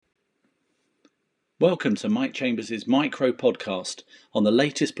Welcome to Mike Chambers' micro podcast on the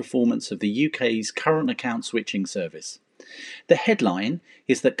latest performance of the UK's current account switching service. The headline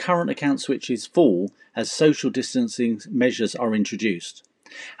is that current account switches fall as social distancing measures are introduced.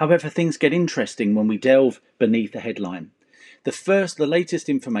 However, things get interesting when we delve beneath the headline. The latest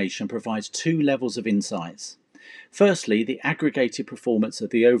information provides two levels of insights. Firstly, the aggregated performance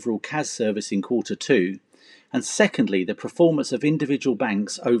of the overall CAS service in quarter two, and secondly, the performance of individual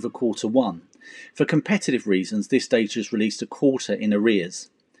banks over quarter one. For competitive reasons, this data is released a quarter in arrears.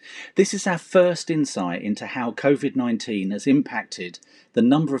 This is our first insight into how COVID-19 has impacted the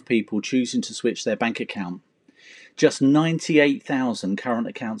number of people choosing to switch their bank account. Just 98,000 current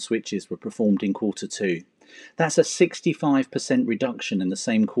account switches were performed in quarter two. That's a 65% reduction in the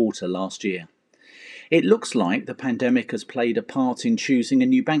same quarter last year. It looks like the pandemic has played a part in choosing a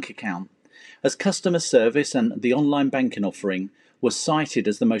new bank account, as customer service and the online banking offering were cited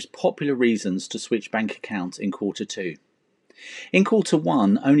as the most popular reasons to switch bank accounts in quarter two. In quarter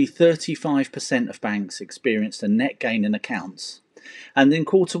one, only 35% of banks experienced a net gain in accounts. And in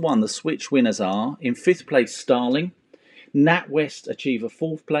quarter one, the switch winners are, in fifth place, Starling, NatWest achieve a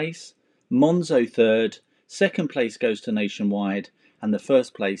fourth place, Monzo third, second place goes to Nationwide, and the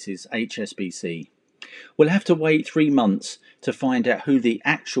first place is HSBC. We'll have to wait 3 months to find out who the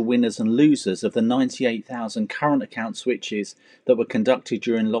actual winners and losers of the 98,000 current account switches that were conducted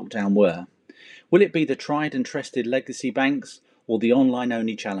during lockdown were. Will it be the tried and trusted legacy banks or the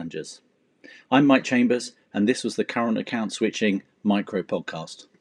online-only challengers? I'm Mike Chambers, and this was the Current Account Switching Micro Podcast.